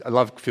I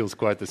love Phil's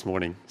quote this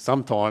morning.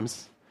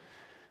 Sometimes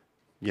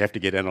you have to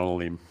get out on a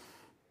limb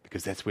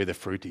because that's where the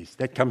fruit is.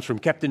 That comes from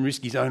Captain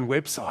Risky's own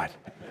website.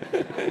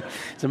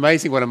 It's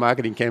amazing what a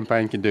marketing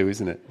campaign can do,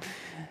 isn't it?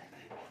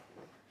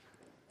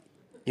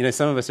 You know,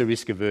 some of us are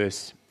risk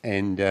averse,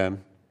 and a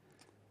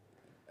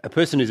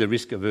person who's a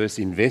risk averse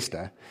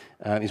investor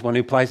is one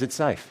who plays it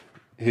safe,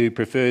 who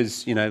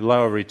prefers,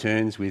 lower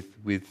returns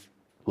with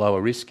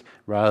lower risk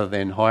rather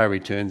than higher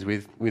returns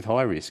with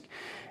high risk.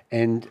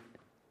 And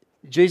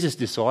Jesus'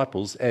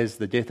 disciples, as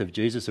the death of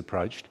Jesus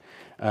approached,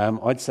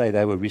 I'd say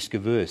they were risk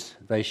averse.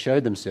 They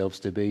showed themselves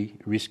to be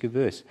risk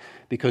averse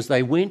because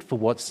they went for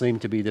what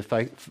seemed to be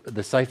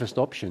the safest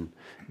option.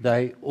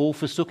 They all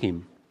forsook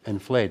him and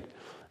fled.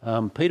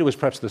 Peter was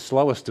perhaps the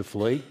slowest to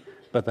flee,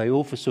 but they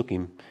all forsook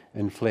him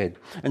and fled.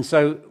 And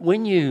so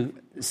when you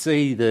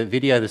see the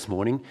video this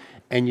morning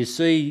and you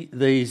see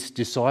these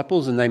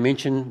disciples, and they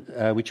mention,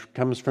 which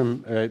comes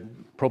from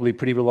probably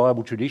pretty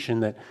reliable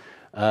tradition, that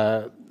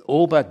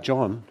all but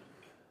John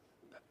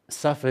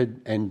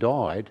suffered and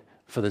died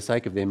for the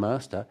sake of their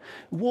master.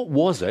 What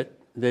was it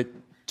that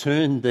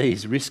turned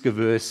these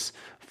risk-averse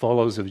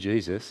followers of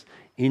Jesus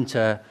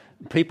into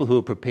people who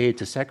are prepared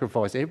to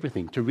sacrifice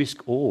everything, to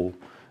risk all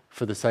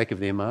for the sake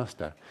of their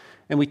master?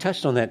 And we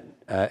touched on that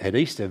at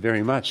Easter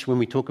very much when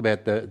we talk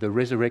about the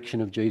resurrection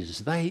of Jesus.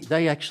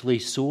 They actually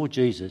saw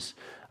Jesus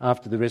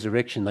after the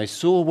resurrection. They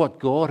saw what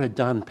God had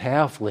done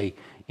powerfully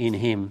in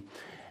him,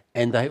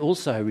 and they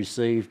also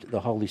received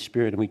the Holy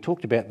Spirit. And we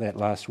talked about that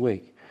last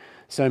week.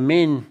 So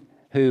men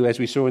who, as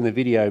we saw in the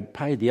video,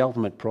 paid the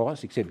ultimate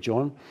price, except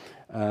John.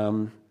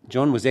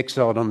 John was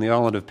exiled on the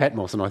island of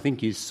Patmos, and I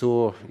think you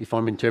saw, if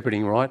I'm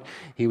interpreting right,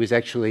 he was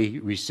actually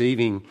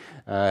receiving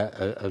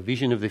a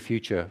vision of the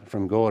future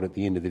from God at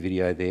the end of the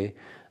video there,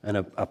 an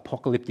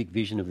apocalyptic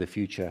vision of the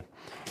future.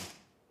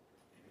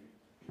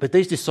 But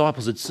these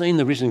disciples had seen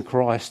the risen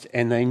Christ,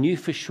 and they knew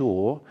for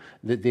sure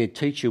that their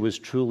teacher was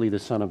truly the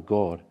Son of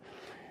God.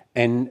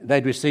 And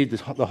they'd received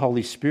the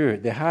Holy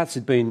Spirit. Their hearts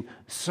had been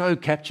so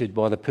captured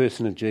by the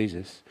person of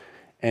Jesus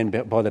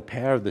and by the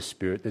power of the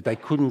Spirit that they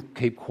couldn't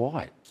keep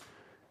quiet.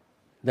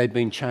 They'd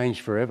been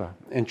changed forever.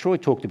 And Troy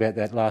talked about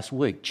that last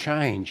week,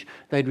 change.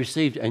 They'd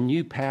received a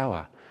new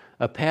power,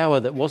 a power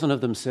that wasn't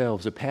of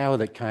themselves, a power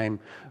that came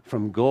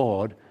from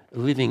God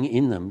living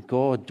in them,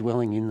 God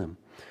dwelling in them.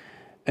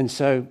 And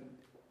so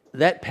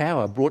that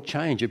power brought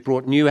change. It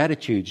brought new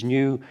attitudes,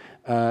 new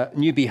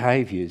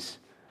behaviours.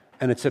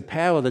 And it's a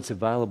power that's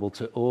available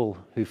to all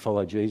who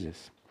follow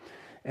Jesus.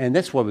 And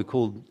that's why we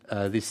called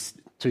this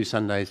 2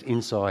 Sundays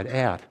Inside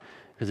Out,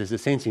 because there's a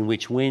sense in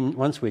which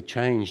once we're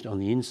changed on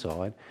the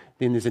inside,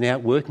 then there's an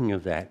outworking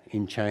of that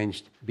in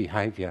changed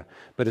behaviour.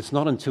 But it's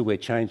not until we're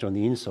changed on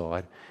the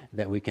inside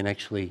that we can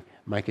actually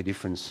make a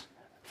difference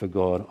for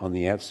God on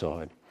the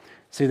outside.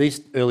 See,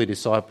 these early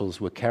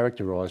disciples were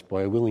characterised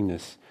by a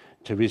willingness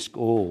to risk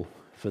all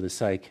for the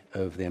sake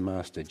of their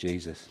master,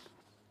 Jesus.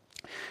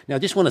 Now, I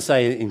just want to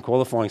say in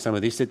qualifying some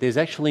of this that there's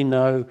actually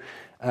nothing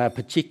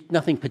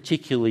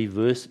particularly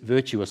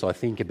virtuous, I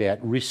think,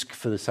 about risk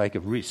for the sake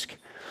of risk.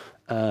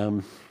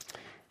 In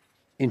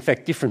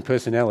fact, different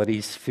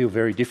personalities feel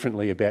very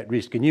differently about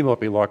risk, and you might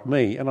be like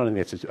me, and I don't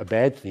think that's a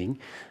bad thing.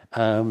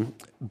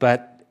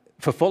 But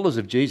for followers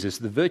of Jesus,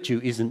 the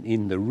virtue isn't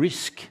in the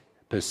risk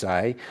per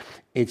se,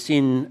 it's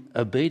in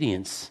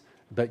obedience,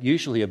 but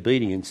usually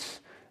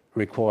obedience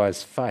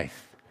requires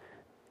faith.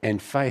 And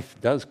faith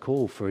does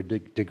call for a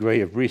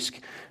degree of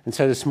risk. And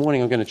so this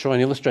morning I'm going to try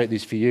and illustrate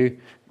this for you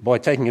by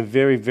taking a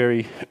very,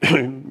 very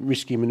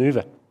risky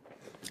manoeuvre.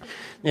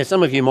 Now,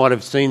 some of you might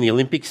have seen the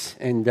Olympics,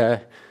 and I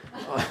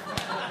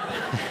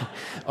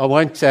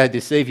won't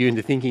deceive you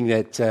into thinking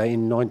that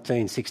in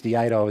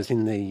 1968 I was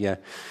in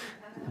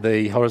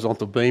the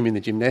horizontal beam in the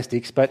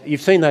gymnastics, but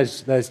you've seen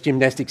those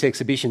gymnastics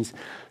exhibitions,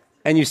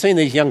 and you've seen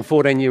these young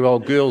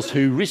 14-year-old girls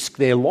who risk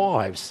their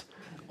lives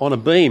on a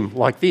beam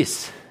like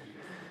this.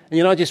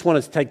 And I just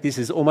wanted to take this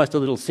as almost a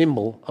little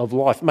symbol of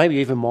life, maybe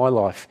even my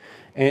life,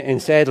 and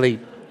sadly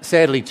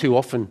too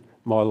often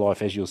my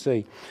life, as you'll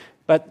see.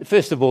 But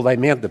first of all, they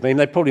mount the beam.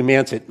 They probably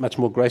mount it much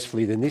more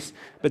gracefully than this,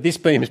 but this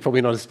beam is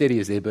probably not as steady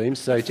as their beams,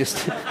 so just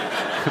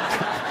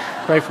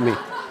pray for me.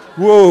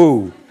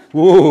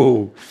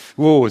 Whoa,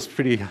 it's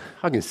pretty...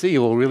 I can see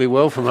you all really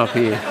well from up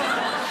here.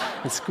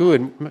 It's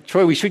good.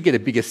 Troy, we should get a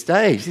bigger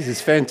stage. This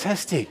is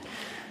fantastic.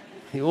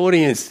 The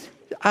audience...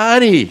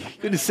 Arnie,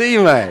 good to see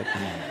you, mate.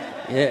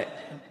 Yeah,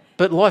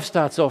 but life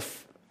starts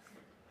off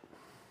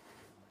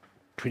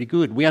pretty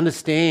good. We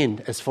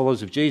understand as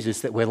followers of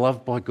Jesus that we're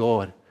loved by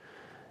God,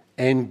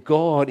 and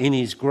God in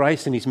his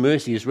grace and his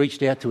mercy has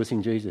reached out to us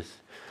in Jesus,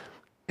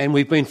 and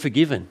we've been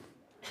forgiven.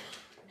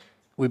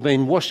 We've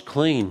been washed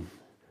clean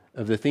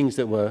of the things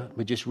that were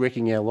just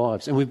wrecking our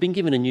lives, and we've been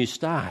given a new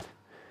start,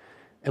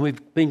 and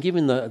we've been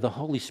given the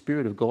Holy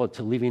Spirit of God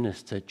to live in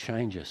us, to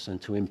change us and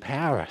to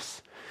empower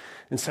us.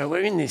 And so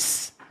we're in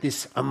this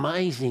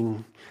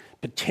amazing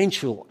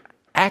potential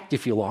act,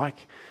 if you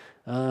like,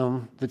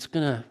 that's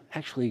going to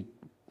actually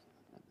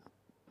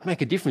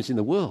make a difference in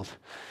the world.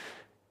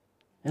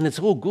 And it's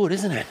all good,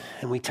 isn't it?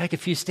 And we take a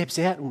few steps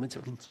out, and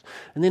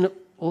then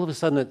all of a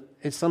sudden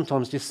it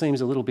sometimes just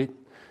seems a little bit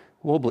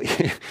wobbly,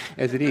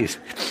 as it is.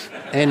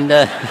 And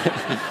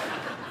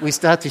we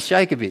start to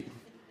shake a bit.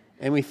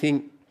 And we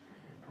think,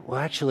 well,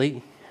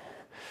 actually,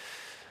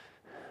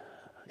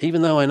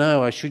 even though I know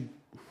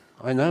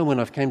when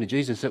I've came to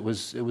Jesus it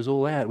was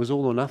all out, it was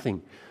all or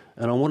nothing.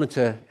 And I wanted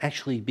to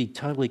actually be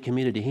totally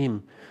committed to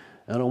him.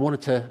 And I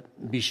wanted to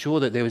be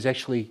sure that there was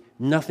actually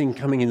nothing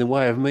coming in the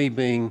way of me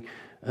being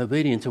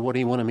obedient to what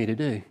he wanted me to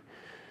do.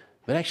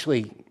 But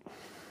actually,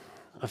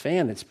 I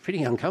found it's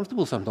pretty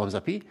uncomfortable sometimes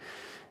up here.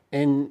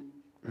 And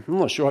I'm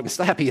not sure I can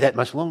stay up here that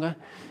much longer.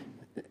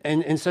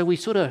 And so we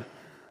start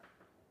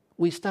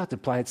to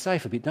play it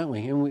safe a bit, don't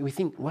we? And we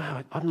think,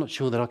 wow, I'm not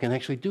sure that I can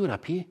actually do it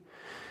up here.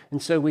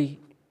 And so we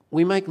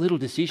make little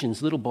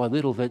decisions, little by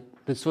little, that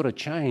sort of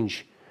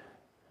change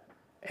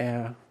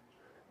our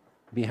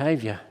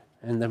behaviour.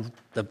 And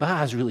the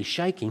bar's really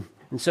shaking.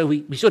 And so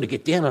we sort of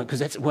get down on it because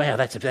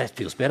that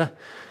feels better.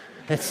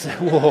 That's,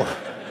 whoa,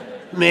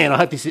 man, I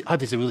hope this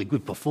is a really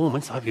good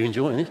performance. I hope you're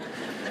enjoying it.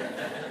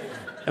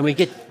 And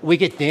we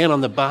get down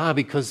on the bar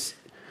because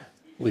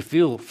we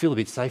feel a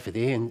bit safer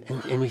there,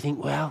 and we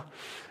think, well,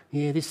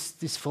 yeah,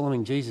 this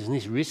following Jesus and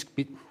this risk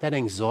bit, that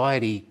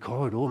anxiety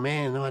corridor,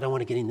 man, no, I don't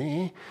want to get in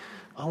there.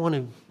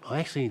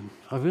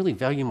 I really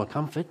value my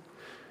comfort.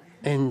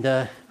 And,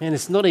 man,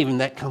 it's not even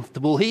that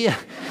comfortable here.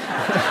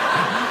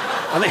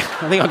 I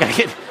think I'm going to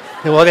get...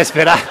 Well, that's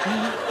better.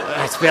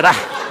 That's better.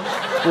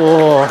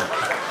 Oh.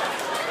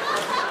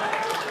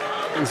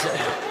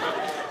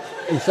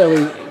 And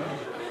so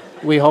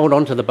we hold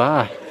on to the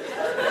bar.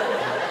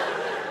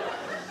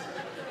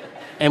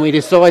 And we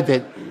decide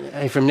that,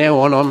 hey, from now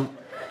on, I'm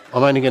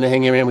only going to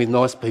hang around with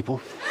nice people.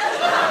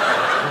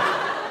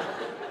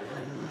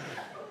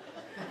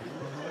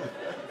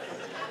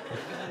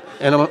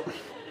 And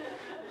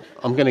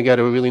I'm going to go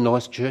to a really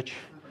nice church.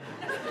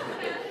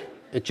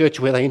 A church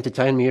where they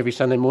entertain me every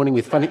Sunday morning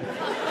with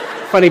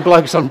funny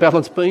blokes on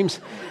balance beams.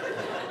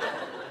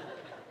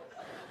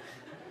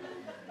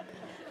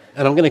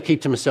 And I'm going to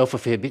keep to myself a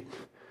fair bit.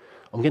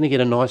 I'm going to get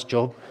a nice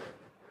job.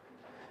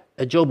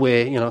 A job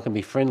where, I can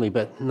be friendly,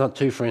 but not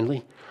too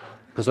friendly.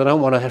 Because I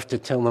don't want to have to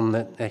tell them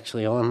that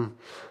actually I'm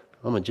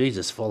a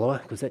Jesus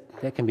follower, because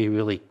that can be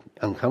really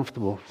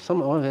uncomfortable.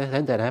 I've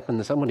had that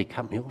happen. Somebody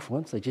cut me off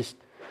once. They just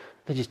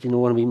didn't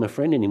want to be my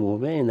friend anymore.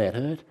 Man, that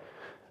hurt.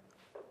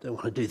 Don't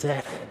want to do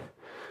that.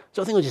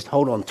 So I think I'll just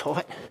hold on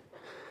tight.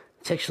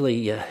 It's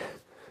actually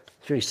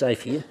it's very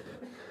safe here.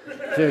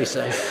 Very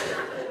safe.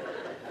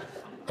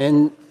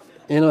 And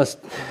I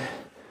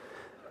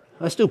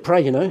still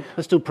pray, I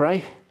still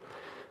pray.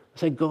 I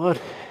say,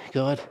 God,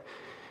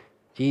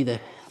 gee,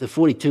 the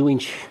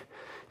 42-inch,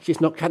 it's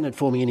just not cutting it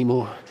for me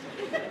anymore.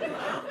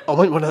 I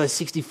want one of those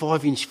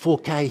 65-inch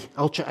 4K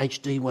Ultra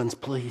HD ones,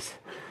 please.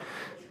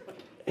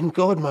 And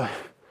God, my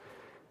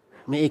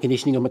air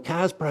conditioning on my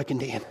car's broken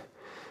down.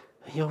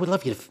 I would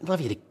love you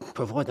to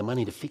provide the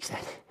money to fix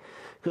that.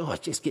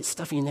 God, just get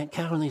stuffy in that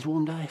car on these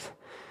warm days.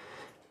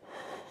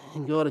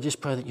 And God, I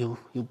just pray that you'll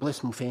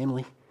bless my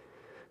family,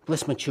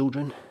 bless my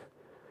children.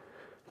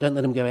 Don't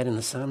let them go out in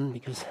the sun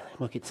because they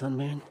might get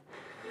sunburned.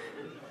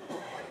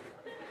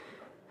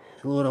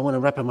 Lord, I want to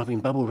wrap them up in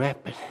bubble wrap,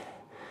 but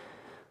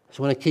I just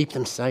want to keep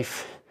them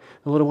safe.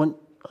 Lord,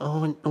 I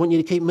want you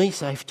to keep me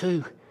safe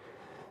too.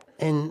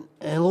 And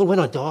Lord, when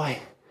I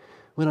die,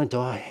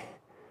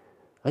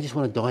 I just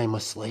want to die in my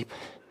sleep.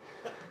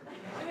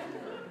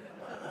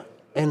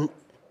 And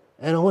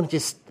I want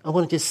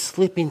to just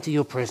slip into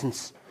your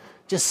presence.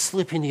 Just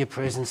slip into your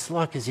presence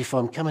like as if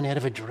I'm coming out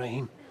of a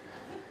dream.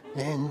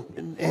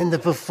 And the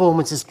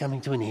performance is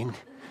coming to an end.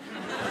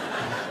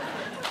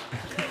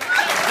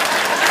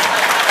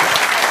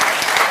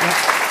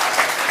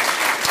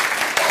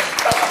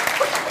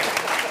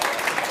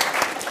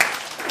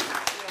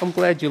 I'm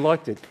glad you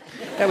liked it.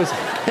 That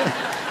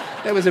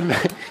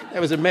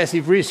was a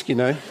massive risk,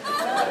 It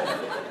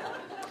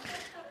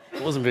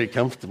wasn't very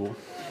comfortable.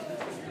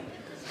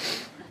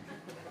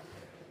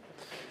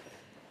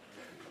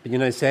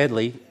 But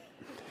sadly,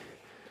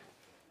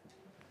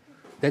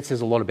 that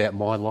says a lot about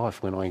my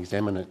life when I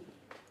examine it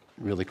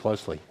really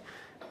closely.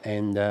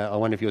 And I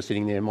wonder if you're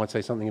sitting there and might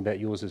say something about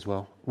yours as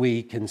well.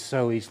 We can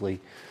so easily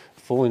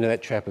fall into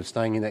that trap of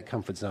staying in that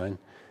comfort zone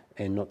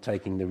and not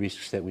taking the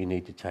risks that we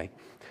need to take.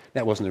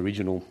 That wasn't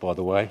original, by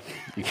the way.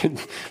 You can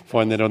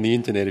find that on the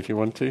internet if you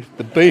want to.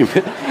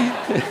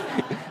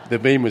 The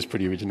beam was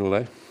pretty original,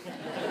 though.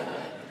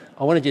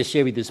 I want to just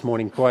share with you this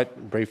morning,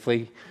 quite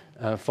briefly,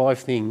 5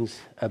 things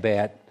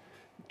about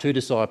 2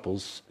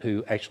 disciples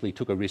who actually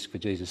took a risk for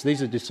Jesus.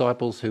 These are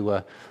disciples who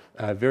were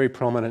very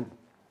prominent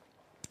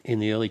in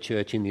the early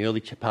church, in the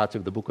early parts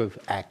of the book of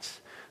Acts.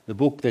 The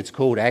book that's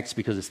called Acts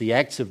because it's the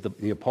Acts of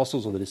the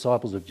apostles or the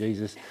disciples of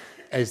Jesus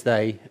as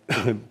they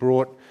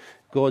brought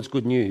God's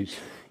good news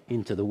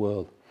into the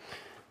world.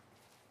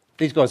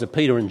 These guys are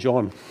Peter and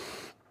John.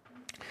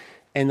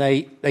 And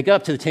they go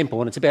up to the temple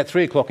and it's about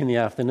 3 o'clock in the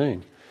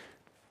afternoon.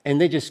 And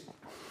they're just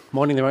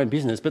minding their own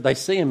business, but they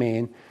see a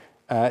man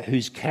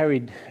who's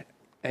carried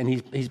and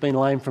he's been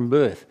lame from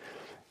birth.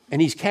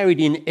 And he's carried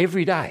in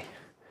every day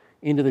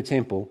into the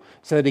temple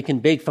so that he can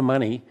beg for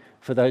money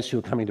for those who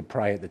are coming to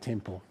pray at the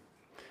temple.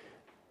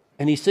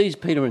 And he sees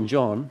Peter and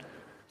John,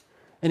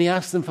 and he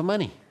asks them for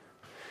money.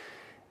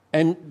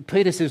 And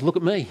Peter says, look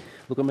at me,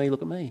 look at me,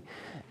 look at me.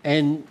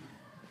 And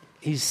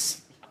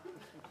he's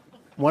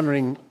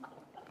wondering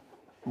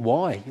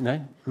why,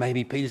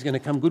 maybe Peter's going to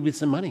come good with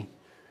some money.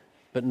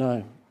 But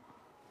no.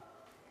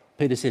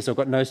 Peter says, I've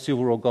got no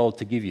silver or gold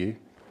to give you,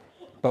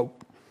 but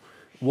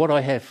what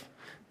I have...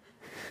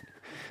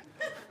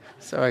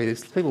 Sorry,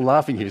 there's people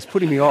laughing here. It's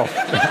putting me off.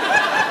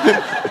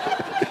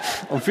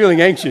 I'm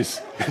feeling anxious.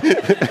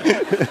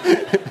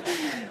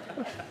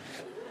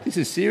 This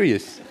is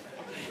serious.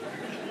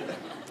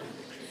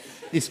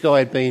 This guy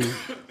had been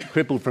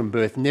crippled from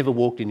birth, never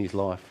walked in his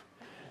life.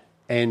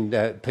 And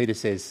Peter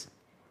says,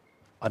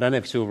 I don't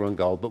have silver and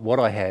gold, but what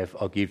I have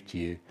I'll give to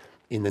you.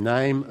 In the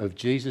name of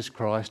Jesus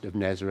Christ of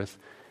Nazareth,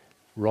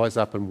 rise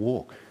up and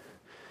walk.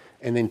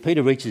 And then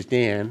Peter reaches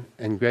down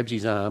and grabs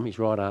his arm, his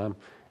right arm,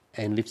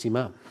 and lifts him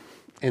up.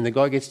 And the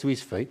guy gets to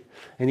his feet,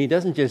 and he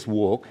doesn't just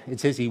walk. It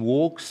says he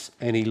walks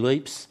and he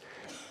leaps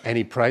and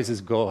he praises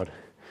God.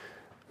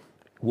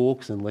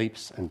 Walks and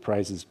leaps and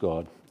praises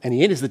God. And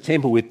he enters the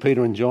temple with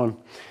Peter and John,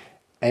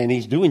 and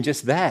he's doing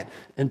just that.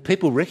 And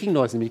people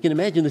recognise him. You can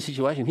imagine the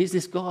situation. Here's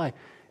this guy.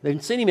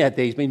 They've seen him out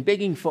there. He's been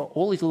begging for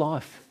all his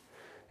life.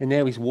 And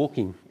now he's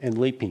walking and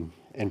leaping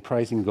and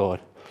praising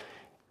God.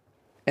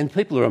 And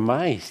people are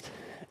amazed.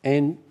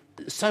 And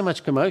so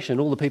much commotion.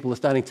 All the people are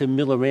starting to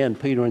mill around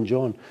Peter and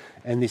John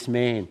and this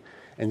man.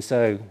 And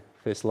so,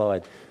 first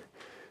slide,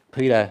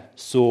 Peter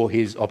saw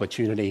his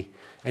opportunity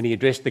and he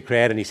addressed the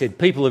crowd and he said,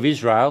 people of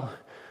Israel,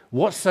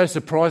 what's so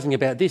surprising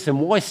about this?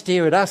 And why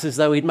stare at us as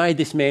though he'd made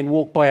this man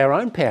walk by our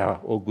own power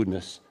or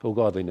goodness or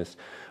godliness?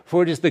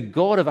 For it is the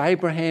God of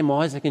Abraham,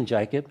 Isaac and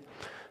Jacob,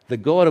 the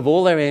God of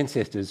all our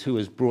ancestors, who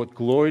has brought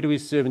glory to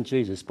his servant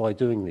Jesus by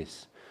doing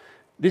this.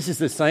 This is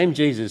the same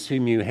Jesus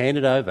whom you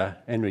handed over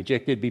and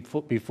rejected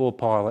before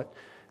Pilate,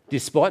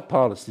 despite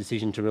Pilate's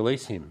decision to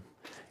release him.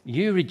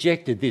 You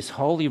rejected this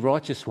holy,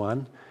 righteous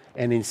one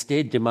and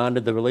instead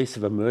demanded the release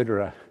of a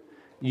murderer.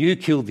 You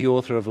killed the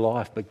author of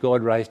life, but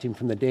God raised him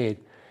from the dead,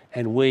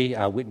 and we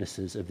are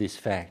witnesses of this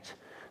fact.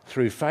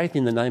 Through faith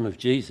in the name of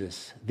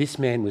Jesus, this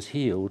man was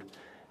healed,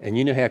 and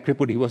you know how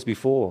crippled he was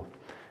before.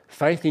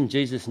 Faith in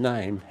Jesus'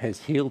 name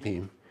has healed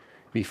him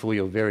before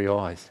your very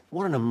eyes.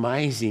 What an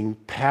amazing,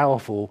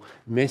 powerful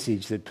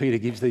message that Peter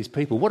gives these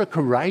people. What a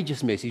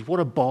courageous message. What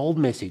a bold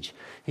message.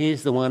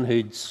 Here's the one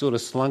who'd sort of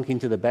slunk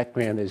into the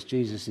background as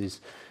Jesus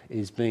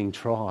is being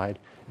tried.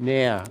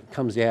 Now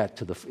comes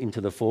out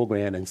into the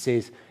foreground and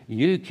says,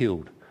 you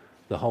killed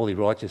the holy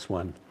righteous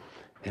one,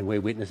 and we're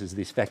witnesses of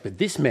this fact. But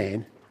this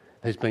man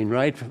has been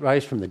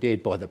raised from the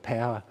dead by the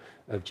power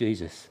of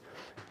Jesus.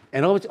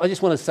 And I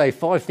just want to say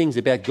 5 things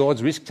about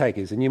God's risk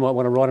takers, and you might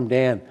want to write them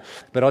down,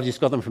 but I've just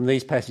got them from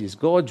these passages.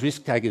 God's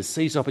risk takers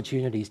seize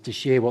opportunities to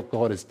share what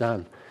God has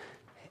done.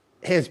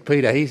 Here's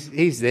Peter,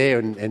 he's there,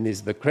 and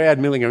there's the crowd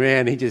milling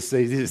around. He just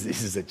sees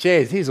this is a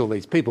chance. Here's all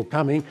these people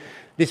coming.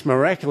 This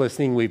miraculous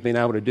thing we've been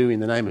able to do in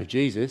the name of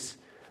Jesus.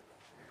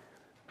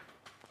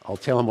 I'll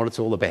tell them what it's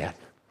all about.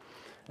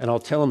 And I'll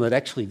tell them that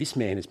actually this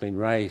man has been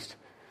raised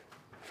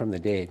from the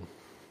dead.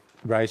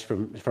 Not raised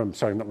from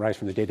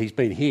the dead. He's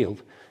been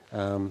healed.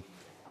 And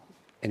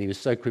he was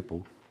so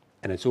crippled,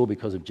 and it's all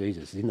because of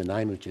Jesus. It's in the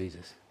name of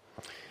Jesus.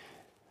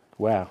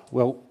 Wow.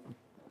 Well,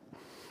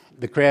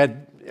 the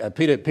crowd,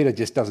 Peter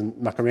just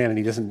doesn't muck around and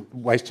he doesn't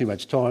waste too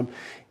much time.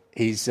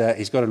 He's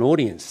got an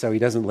audience, so he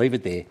doesn't leave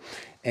it there.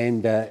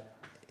 And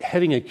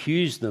having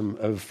accused them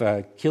of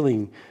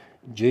killing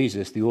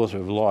Jesus, the author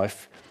of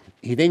life,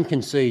 he then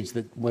concedes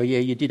that, well, yeah,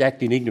 you did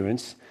act in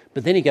ignorance,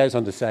 but then he goes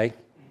on to say,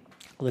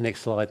 the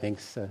next slide,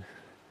 thanks.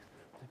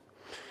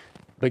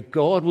 But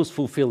God was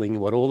fulfilling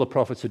what all the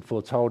prophets had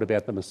foretold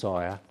about the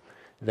Messiah,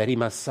 that he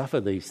must suffer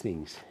these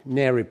things.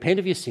 Now repent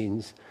of your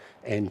sins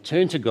and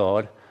turn to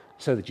God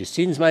so that your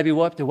sins may be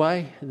wiped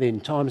away. Then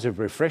times of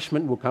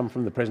refreshment will come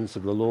from the presence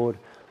of the Lord,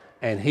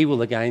 and he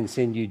will again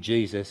send you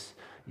Jesus,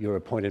 your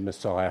appointed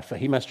Messiah. For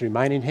he must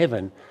remain in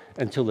heaven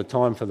until the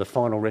time for the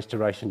final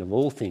restoration of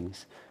all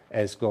things,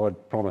 as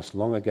God promised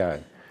long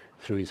ago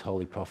through his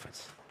holy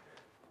prophets.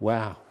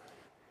 Wow.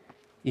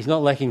 He's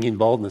not lacking in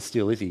boldness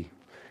still, is he?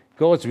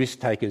 God's risk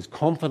takers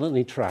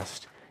confidently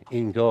trust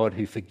in God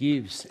who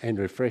forgives and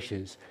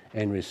refreshes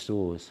and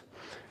restores.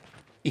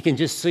 You can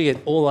just see it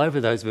all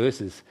over those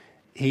verses.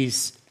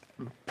 He's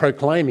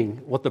proclaiming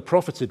what the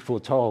prophets had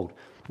foretold,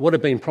 what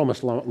had been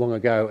promised long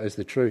ago as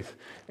the truth.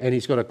 And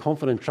he's got a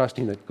confident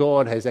trusting that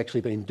God has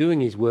actually been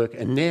doing his work,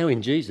 and now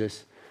in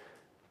Jesus,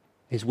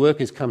 his work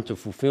has come to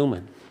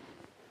fulfilment.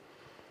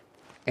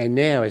 And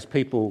now as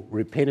people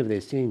repent of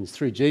their sins,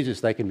 through Jesus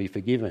they can be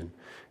forgiven.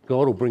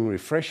 God will bring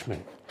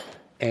refreshment.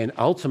 And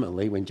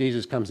ultimately, when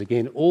Jesus comes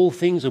again, all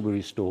things will be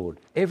restored.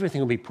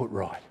 Everything will be put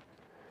right.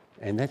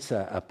 And that's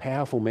a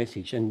powerful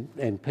message.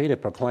 And Peter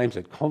proclaims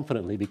it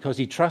confidently because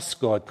he trusts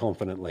God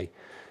confidently,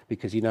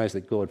 because he knows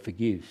that God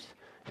forgives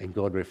and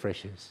God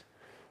refreshes.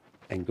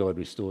 and God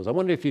restores. I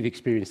wonder if you've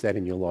experienced that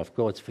in your life,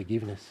 God's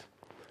forgiveness.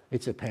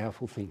 It's a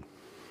powerful thing.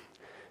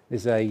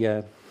 There's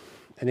an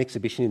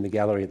exhibition in the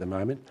gallery at the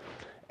moment,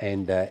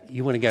 and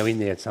you want to go in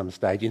there at some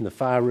stage. In the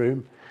far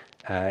room,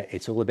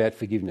 it's all about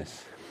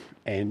forgiveness.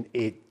 And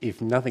if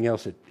nothing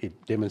else,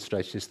 it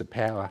demonstrates just the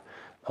power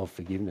of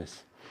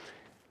forgiveness.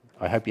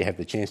 I hope you have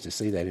the chance to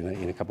see that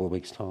in a couple of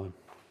weeks' time.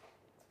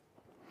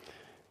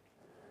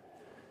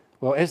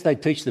 Well, as they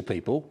teach the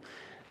people,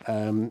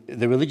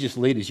 the religious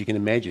leaders, you can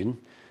imagine,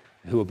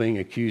 who are being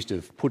accused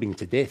of putting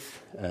to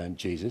death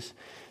Jesus,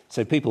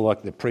 so people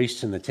like the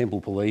priests and the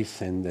temple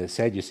police and the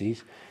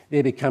Sadducees,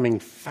 they're becoming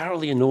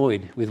thoroughly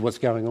annoyed with what's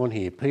going on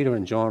here. Peter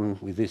and John,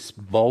 with this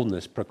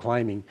boldness,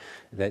 proclaiming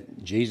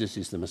that Jesus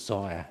is the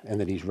Messiah and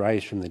that he's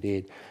raised from the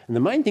dead. And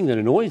the main thing that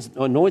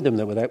annoyed them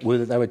were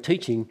that they were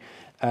teaching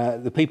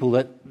the people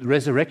that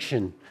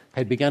resurrection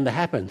had begun to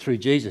happen through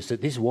Jesus,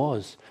 that this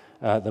was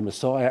the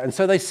Messiah. And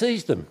so they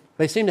seized them.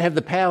 They seemed to have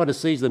the power to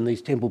seize them,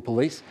 these temple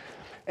police,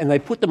 and they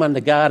put them under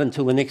guard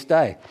until the next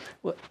day.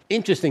 Well,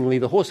 interestingly,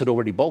 the horse had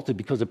already bolted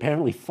because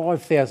apparently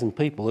 5,000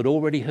 people had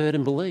already heard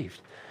and believed.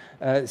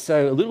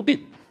 So a little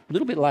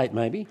bit late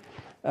maybe.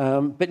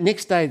 But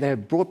next day they were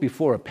brought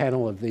before a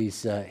panel of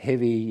these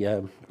heavy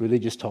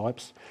religious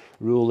types,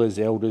 rulers,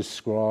 elders,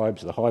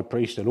 scribes, the high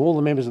priest, and all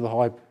the members of the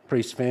high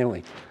priest's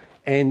family.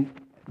 And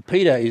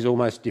Peter is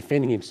almost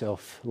defending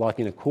himself like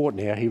in a court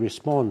now. He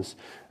responds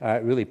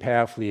really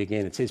powerfully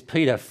again. It says,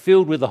 Peter,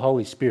 filled with the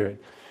Holy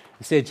Spirit,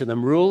 said to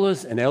them,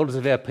 rulers and elders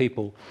of our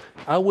people,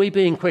 are we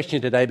being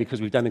questioned today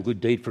because we've done a good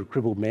deed for a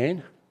crippled man?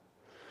 Do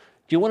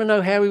you want to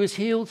know how he was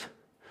healed?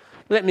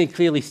 Let me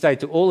clearly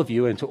state to all of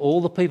you and to all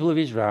the people of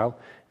Israel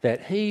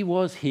that he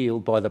was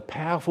healed by the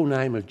powerful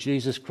name of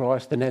Jesus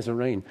Christ the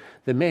Nazarene,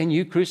 the man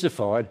you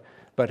crucified,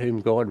 but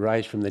whom God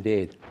raised from the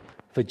dead.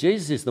 For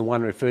Jesus is the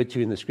one referred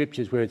to in the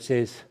scriptures where it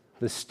says,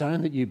 the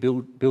stone that you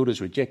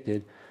builders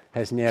rejected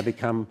has now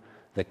become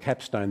the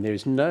capstone.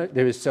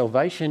 There is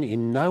salvation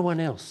in no one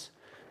else.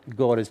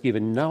 God has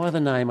given no other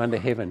name under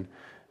heaven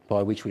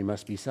by which we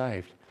must be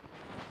saved.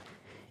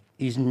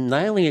 He's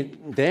nailing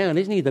it down,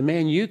 isn't he? The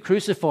man you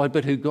crucified,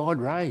 but who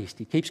God raised.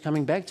 He keeps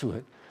coming back to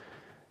it.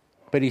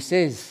 But he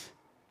says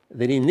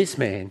that in this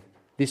man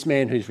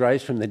who's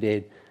raised from the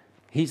dead,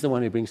 he's the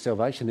one who brings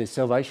salvation. There's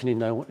salvation in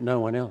no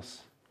one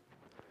else.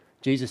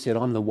 Jesus said,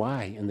 I'm the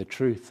way and the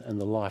truth and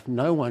the life.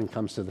 No one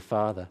comes to the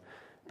Father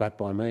but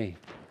by me.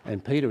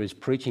 And Peter is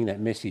preaching that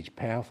message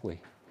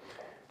powerfully.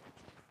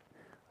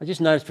 I just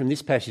noticed from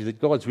this passage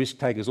that God's risk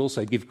takers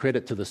also give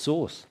credit to the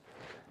source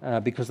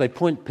because they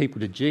point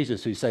people to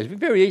Jesus, who says,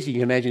 very easy,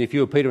 you can imagine if you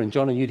were Peter and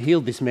John and you'd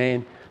healed this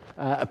man,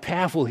 a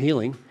powerful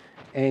healing,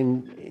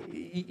 and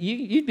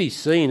you'd be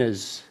seen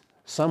as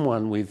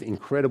someone with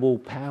incredible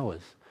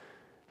powers.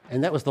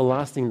 And that was the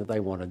last thing that they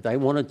wanted. They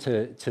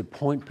wanted to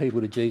point people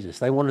to Jesus.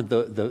 They wanted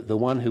the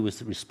one who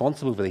was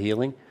responsible for the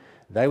healing.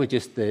 They were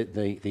just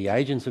the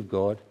agents of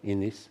God in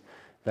this.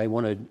 They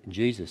wanted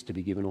Jesus to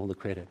be given all the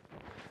credit.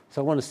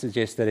 So I want to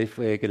suggest that if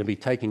we're going to be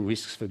taking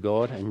risks for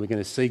God and we're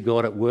going to see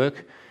God at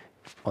work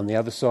on the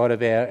other side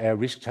of our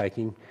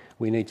risk-taking,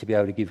 we need to be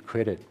able to give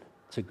credit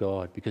to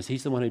God because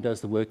he's the one who does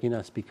the work in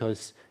us,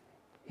 because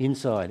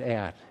inside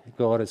out,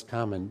 God has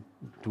come and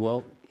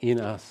dwelt in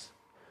us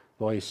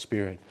by his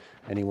Spirit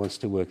and he wants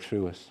to work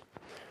through us.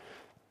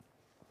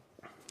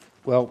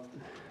 Well,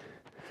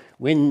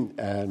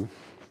 when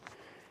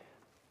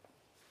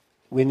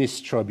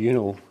this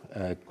tribunal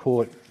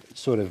court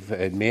sort of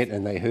met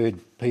and they heard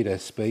Peter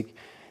speak,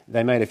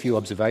 they made a few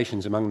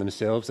observations among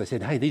themselves. They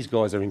said, hey, these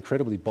guys are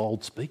incredibly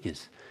bold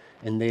speakers.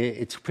 And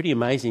it's pretty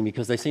amazing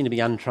because they seem to be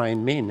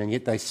untrained men and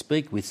yet they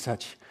speak with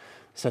such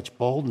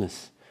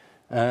boldness.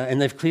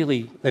 And they've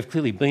clearly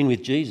been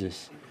with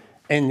Jesus.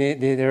 And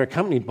they're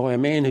accompanied by a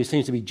man who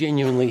seems to be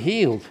genuinely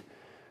healed.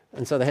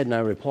 And so they had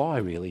no reply,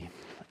 really.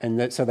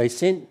 And so they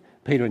sent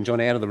Peter and John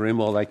out of the room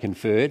while they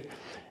conferred.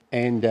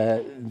 And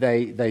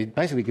they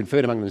basically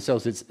conferred among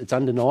themselves, it's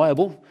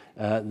undeniable,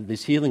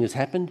 this healing has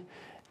happened,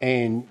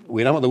 and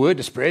we don't want the word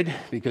to spread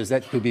because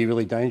that could be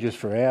really dangerous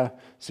for our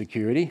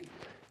security,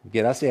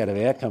 get us out of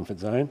our comfort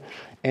zone.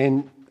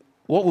 And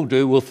what we'll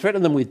do, we'll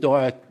threaten them with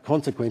dire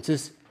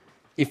consequences.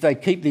 If they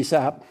keep this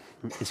up,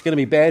 it's going to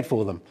be bad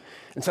for them.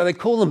 And so they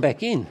call them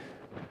back in.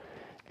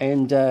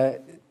 And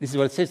this is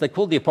what it says, they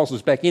called the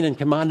apostles back in and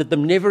commanded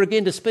them never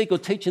again to speak or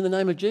teach in the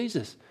name of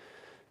Jesus.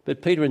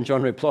 But Peter and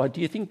John replied,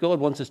 do you think God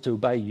wants us to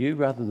obey you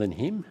rather than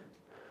him?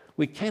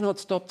 We cannot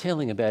stop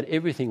telling about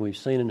everything we've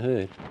seen and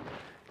heard.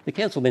 The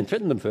council then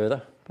threatened them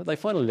further, but they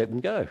finally let them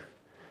go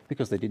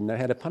because they didn't know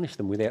how to punish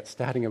them without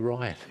starting a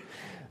riot.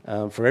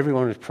 For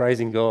everyone was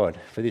praising God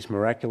for this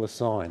miraculous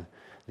sign,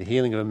 the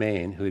healing of a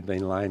man who had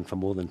been lame for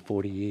more than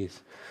 40 years.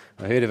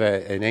 I heard of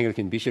an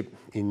Anglican bishop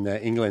in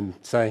England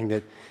saying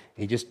that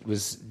he just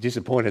was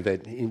disappointed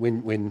that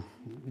when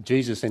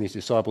Jesus and his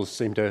disciples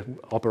seemed to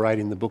operate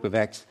in the book of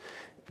Acts,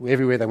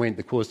 everywhere they went,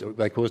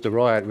 they caused a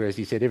riot, whereas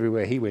he said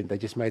everywhere he went, they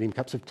just made him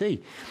cups of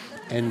tea.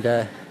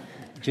 And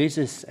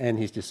Jesus and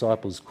his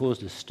disciples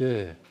caused a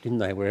stir, didn't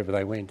they, wherever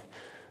they went?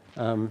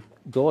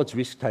 God's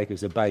risk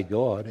takers obey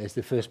God as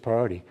the first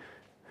priority.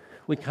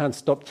 We can't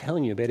stop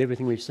telling you about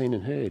everything we've seen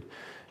and heard.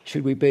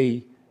 Should we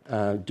be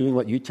doing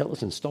what you tell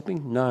us and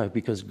stopping? No,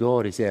 because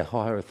God is our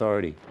higher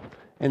authority.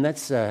 And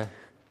that's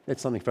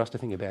something for us to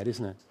think about,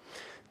 isn't it?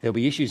 There'll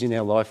be issues in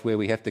our life where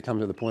we have to come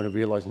to the point of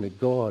realising that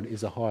God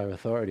is a higher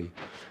authority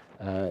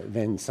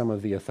than some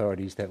of the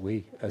authorities that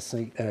we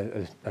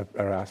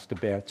are asked to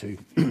bow to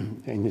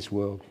in this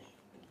world.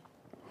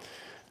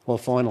 Well,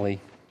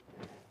 finally,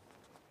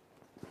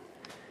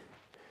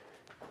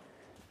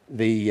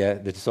 the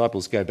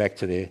disciples go back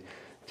to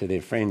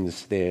their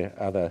friends, the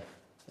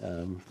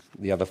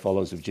other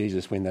followers of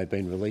Jesus when they've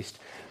been released,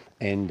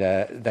 and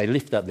they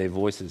lift up their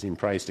voices in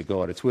praise to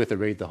God. It's worth a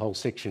read, the whole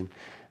section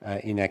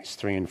in Acts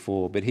 3 and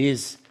 4. But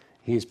here's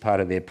part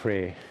of their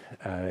prayer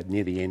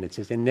near the end. It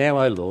says, "And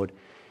now, O Lord,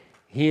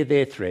 hear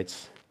their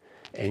threats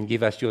and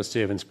give us your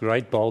servants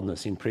great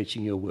boldness in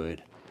preaching your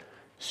word.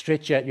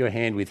 Stretch out your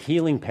hand with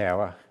healing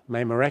power.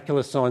 May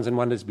miraculous signs and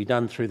wonders be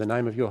done through the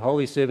name of your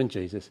holy servant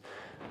Jesus."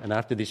 And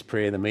after this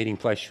prayer, the meeting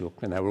place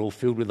shook and they were all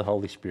filled with the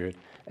Holy Spirit.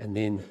 And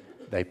then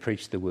they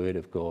preached the word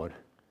of God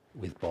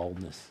with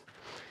boldness.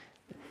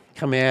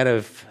 Come out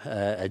of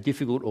a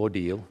difficult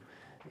ordeal,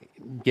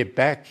 get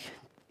back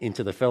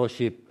into the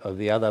fellowship of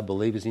the other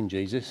believers in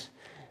Jesus,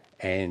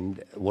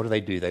 and what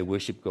do? They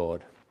worship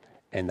God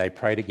and they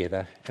pray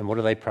together. And what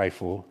do they pray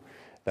for?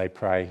 They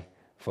pray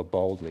for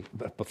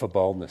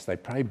boldness. They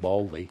pray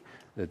boldly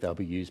that they'll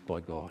be used by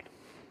God.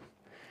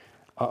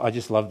 I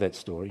just love that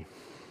story.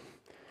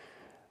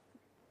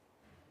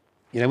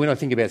 You know, when I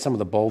think about some of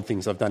the bold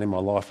things I've done in my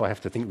life, I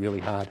have to think really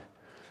hard.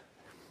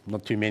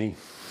 Not too many.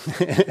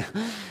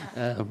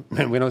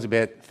 When I was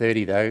about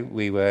 30, though,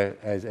 we were,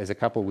 as a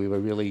couple, we were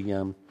really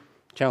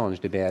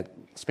challenged about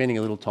spending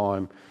a little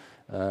time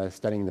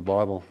studying the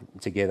Bible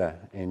together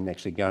and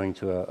actually going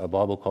to a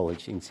Bible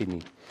college in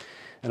Sydney.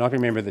 And I can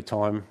remember at the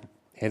time,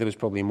 Heather was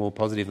probably more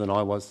positive than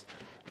I was,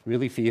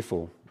 really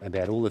fearful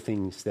about all the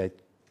things that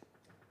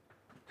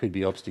could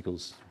be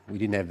obstacles. We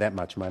didn't have that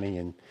much money,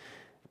 and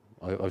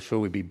I was sure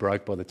we'd be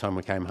broke by the time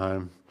we came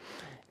home.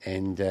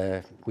 And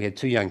we had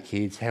 2 young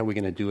kids. How are we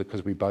going to do it?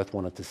 Because we both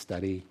wanted to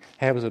study.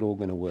 How was it all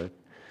going to work?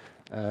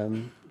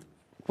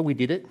 But we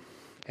did it,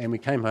 and we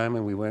came home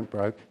and we weren't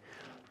broke.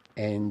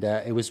 And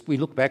we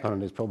look back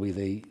on it as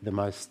probably the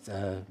most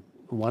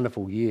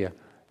wonderful year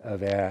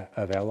of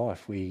our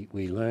life. We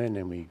learned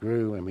and we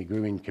grew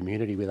in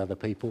community with other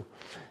people.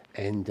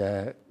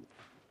 And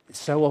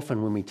so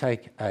often when we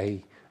take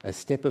a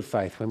step of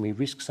faith, when we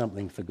risk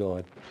something for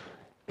God,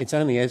 it's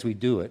only as we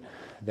do it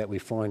that we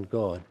find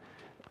God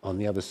on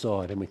the other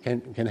side, and we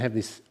can have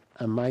this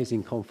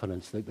amazing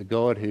confidence that the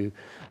God who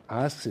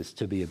asks us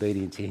to be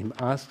obedient to him,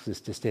 asks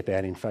us to step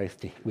out in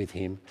faith with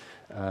him,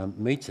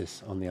 meets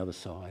us on the other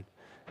side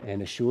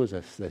and assures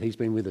us that he's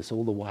been with us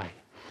all the way.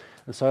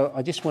 And so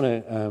I just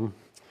want to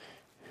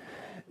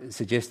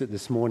suggest that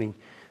this morning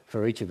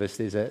for each of us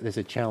there's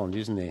a challenge,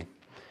 isn't there?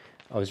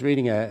 I was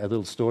reading a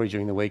little story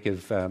during the week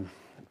of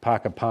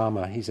Parker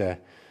Palmer. He's an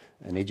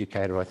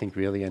educator, I think,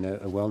 really, and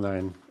a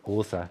well-known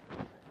author.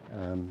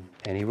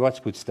 And he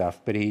writes good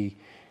stuff, but he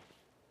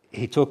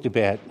talked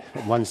about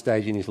at one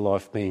stage in his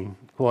life being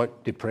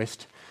quite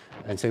depressed,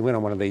 and so he went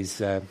on one of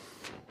these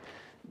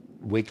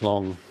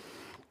week-long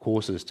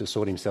courses to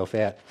sort himself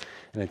out,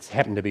 and it's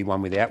happened to be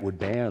one with Outward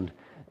Bound,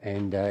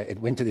 and it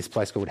went to this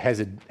place called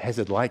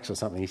Hazard Lakes or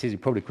something. He says he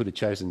probably could have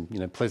chosen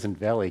Pleasant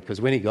Valley, because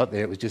when he got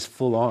there it was just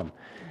full on,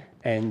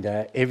 and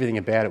everything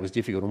about it was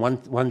difficult.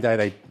 And one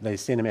day they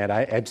sent him out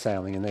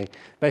abseiling, and they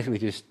basically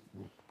just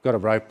got a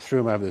rope,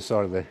 threw him over the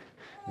side of the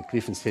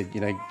cliff and said,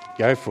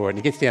 go for it. And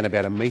he gets down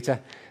about 1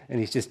 metre and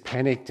he's just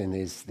panicked, and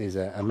there's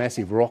a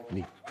massive rock and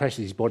he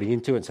crashes his body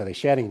into it. So they're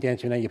shouting down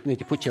to him, you need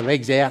to put your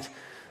legs out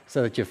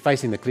so that you're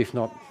facing the cliff,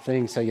 not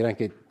things, so you don't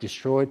get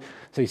destroyed.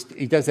 So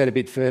he does that a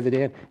bit further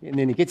down, and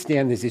then he gets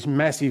down, there's this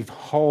massive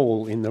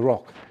hole in the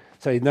rock.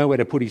 So he knows nowhere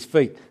to put his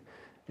feet.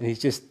 And he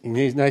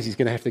knows he's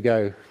going to have to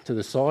go to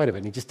the side of it,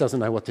 and he just doesn't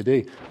know what to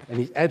do. And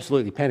he's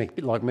absolutely panicked, a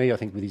bit like me, I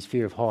think, with his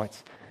fear of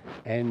heights.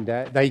 And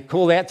they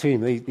call out to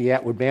him, the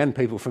Outward Bound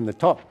people from the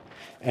top,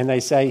 and they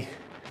say,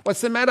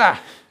 "What's the matter?"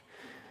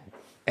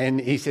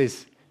 And he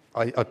says,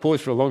 I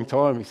paused for a long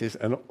time, he says,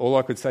 and all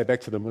I could say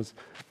back to them was,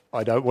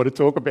 "I don't want to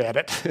talk about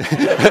it."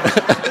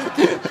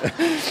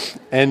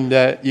 And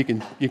you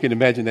can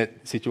imagine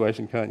that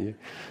situation, can't you?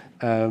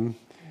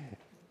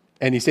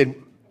 And he said,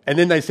 and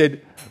then they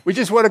said, "We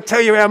just want to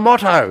tell you our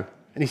motto."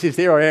 And he says,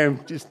 there I am,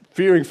 just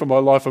fearing for my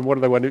life, and what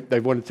do they want? They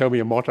want to tell me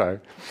a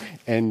motto.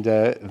 And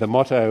the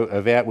motto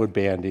of Outward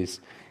Bound is,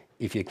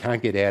 if you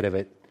can't get out of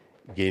it,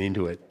 get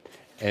into it.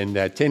 And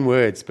 10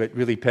 words, but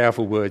really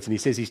powerful words. And he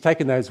says he's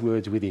taken those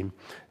words with him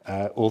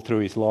all through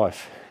his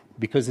life,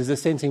 because there's a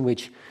sense in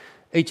which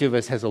each of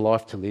us has a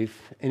life to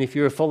live. And if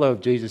you're a follower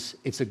of Jesus,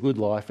 it's a good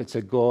life. It's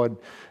a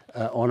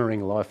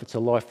God-honouring life. It's a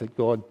life that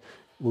God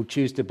will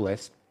choose to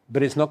bless.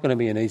 But it's not going to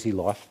be an easy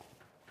life.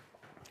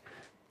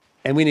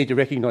 And we need to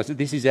recognise that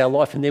this is our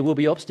life, and there will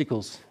be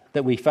obstacles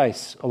that we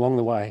face along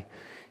the way.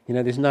 You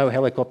know, there's no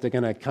helicopter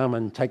going to come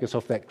and take us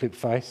off that cliff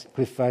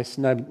face.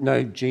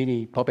 No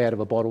genie pop out of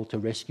a bottle to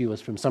rescue us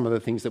from some of the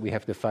things that we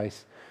have to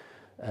face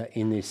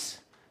in this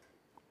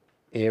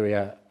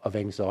area of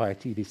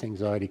anxiety, this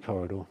anxiety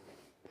corridor.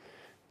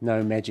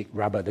 No magic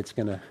rubber that's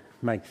going to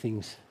make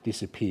things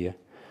disappear.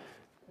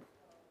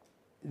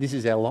 This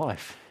is our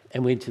life,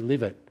 and we need to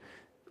live it.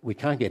 We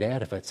can't get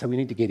out of it, so we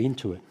need to get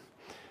into it.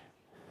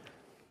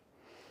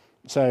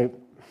 So,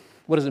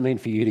 what does it mean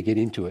for you to get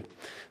into it?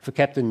 For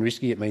Captain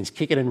Risky, it means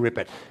kick it and rip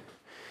it.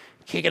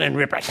 Kick it and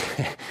rip it.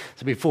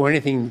 So before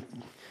anything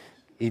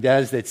he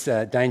does that's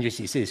dangerous,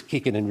 he says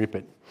kick it and rip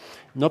it.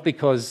 Not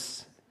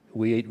because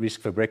we eat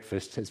risk for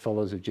breakfast as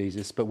followers of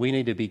Jesus, but we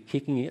need to be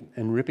kicking it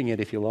and ripping it,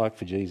 if you like,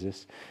 for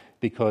Jesus,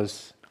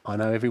 because I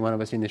know every one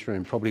of us in this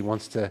room probably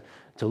wants to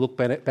look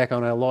back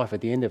on our life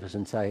at the end of us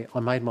and say, I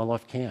made my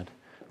life count.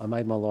 I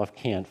made my life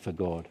count for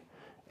God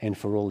and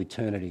for all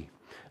eternity.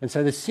 And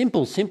so the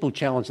simple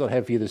challenge that I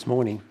have for you this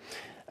morning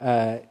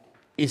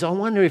is I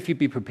wonder if you'd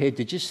be prepared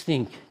to just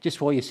think, just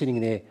while you're sitting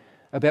there,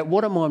 about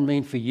what it might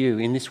mean for you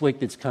in this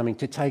week that's coming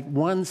to take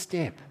one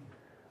step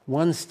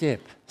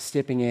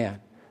stepping out,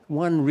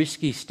 one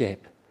risky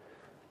step,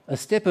 a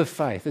step of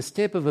faith, a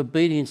step of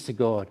obedience to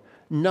God,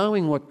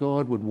 knowing what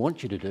God would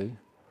want you to do,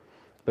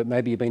 but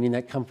maybe you've been in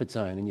that comfort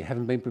zone and you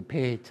haven't been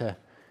prepared to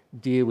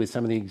deal with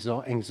some of the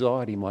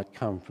anxiety might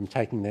come from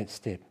taking that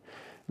step.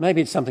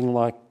 Maybe it's something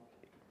like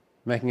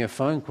making a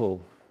phone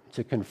call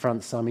to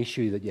confront some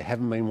issue that you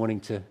haven't been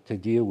wanting to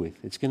deal with.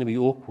 It's going to be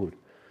awkward.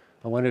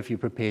 I wonder if you're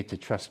prepared to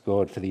trust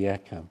God for the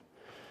outcome.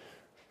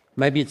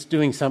 Maybe it's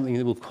doing something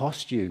that will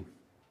cost you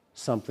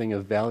something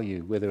of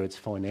value, whether it's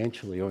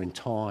financially or in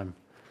time.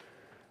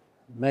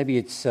 Maybe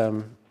it's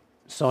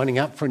signing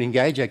up for an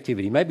Engage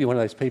activity. Maybe you're one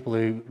of those people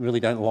who really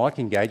don't like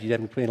Engage, you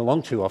haven't been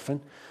along too often.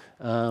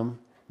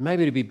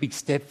 Maybe it'd be a big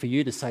step for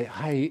you to say,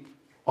 hey,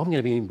 I'm going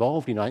to be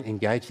involved in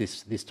Engage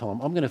this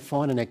time. I'm going to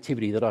find an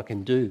activity that I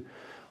can do.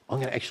 I'm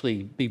going to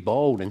actually be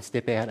bold and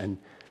step out and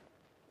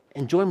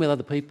join with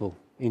other people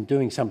in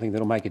doing something that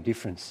will make a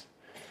difference.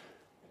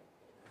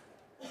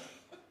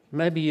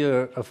 Maybe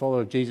you're a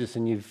follower of Jesus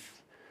and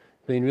you've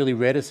been really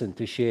reticent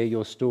to share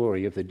your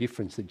story of the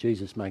difference that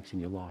Jesus makes in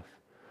your life.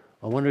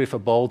 I wonder if a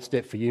bold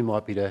step for you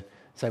might be to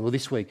say, well,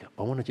 this week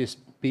I want to just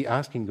be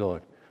asking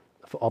God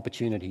for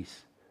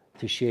opportunities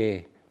to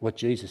share what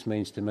Jesus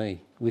means to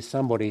me with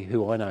somebody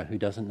who I know who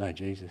doesn't know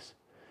Jesus.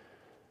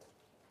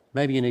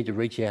 Maybe you need to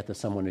reach out to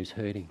someone who's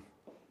hurting,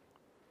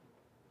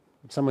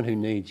 someone who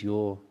needs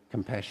your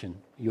compassion,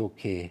 your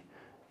care,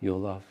 your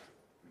love.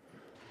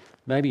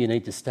 Maybe you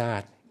need to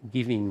start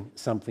giving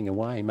something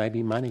away,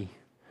 maybe money,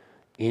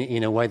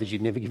 in a way that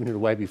you've never given it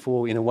away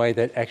before, in a way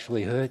that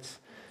actually hurts.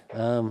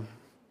 My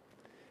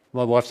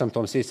wife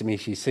sometimes says to me,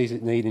 she sees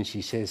it need and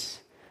she says,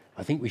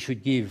 I think we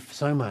should give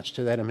so much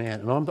to that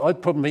amount. And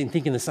I've probably been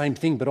thinking the same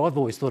thing, but I've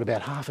always thought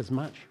about half as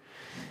much.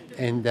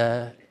 And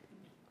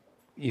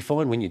you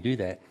find when you do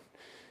that,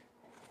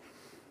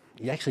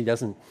 it actually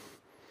doesn't,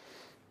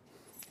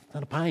 it's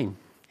not a pain.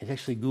 It's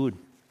actually good.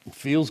 It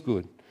feels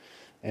good.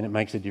 And it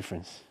makes a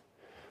difference.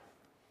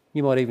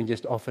 You might even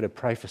just offer to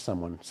pray for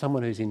someone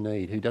who's in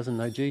need, who doesn't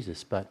know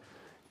Jesus, but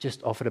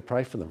just offer to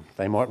pray for them.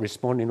 They might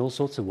respond in all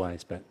sorts of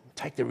ways, but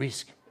take the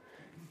risk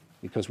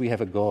because we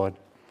have a God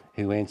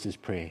who answers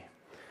prayer.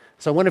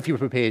 So I wonder if you're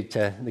prepared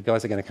to, the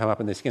guys are going to come up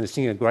and they're going to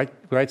sing a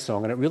great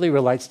song, and it really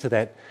relates to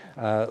that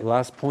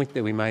last point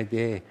that we made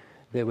there,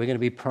 that we're going to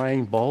be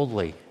praying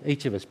boldly,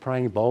 each of us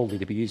praying boldly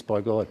to be used by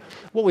God.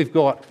 What we've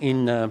got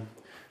in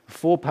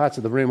 4 parts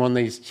of the room on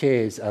these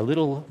chairs are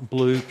little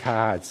blue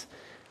cards.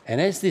 And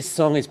as this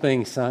song is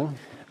being sung,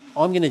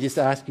 I'm going to just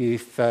ask you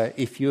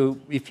if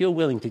you're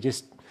willing to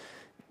just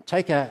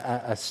take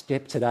a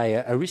step today,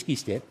 a risky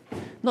step.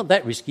 Not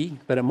that risky,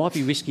 but it might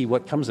be risky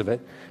what comes of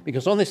it.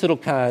 Because on this little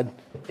card,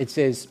 it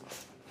says,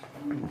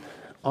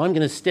 I'm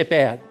going to step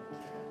out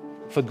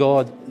for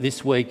God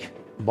this week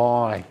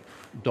by ...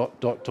 I'm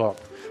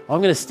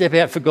going to step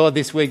out for God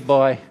this week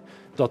by ...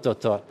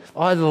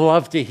 I'd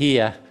love to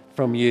hear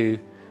from you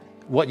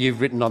what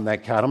you've written on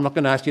that card. I'm not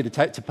going to ask you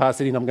to pass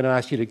it in. I'm going to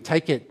ask you to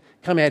take it,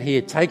 come out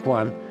here, take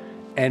one,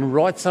 and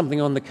write something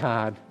on the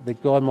card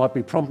that God might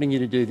be prompting you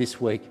to do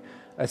this week.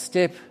 A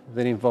step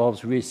that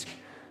involves risk,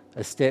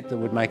 a step that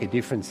would make a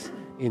difference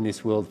in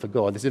this world for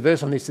God. There's a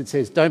verse on this that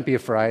says, don't be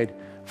afraid,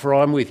 for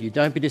I'm with you.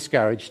 Don't be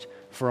discouraged,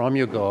 for I'm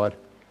your God.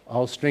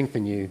 I'll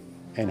strengthen you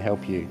and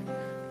help you.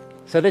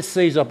 So let's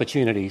seize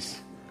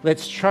opportunities.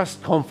 Let's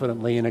trust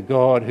confidently in a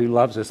God who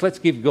loves us. Let's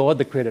give God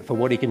the credit for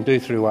what he can do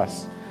through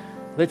us.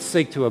 Let's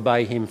seek to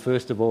obey him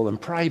first of all and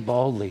pray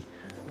boldly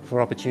for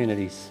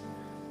opportunities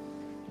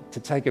to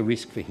take a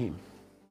risk for him.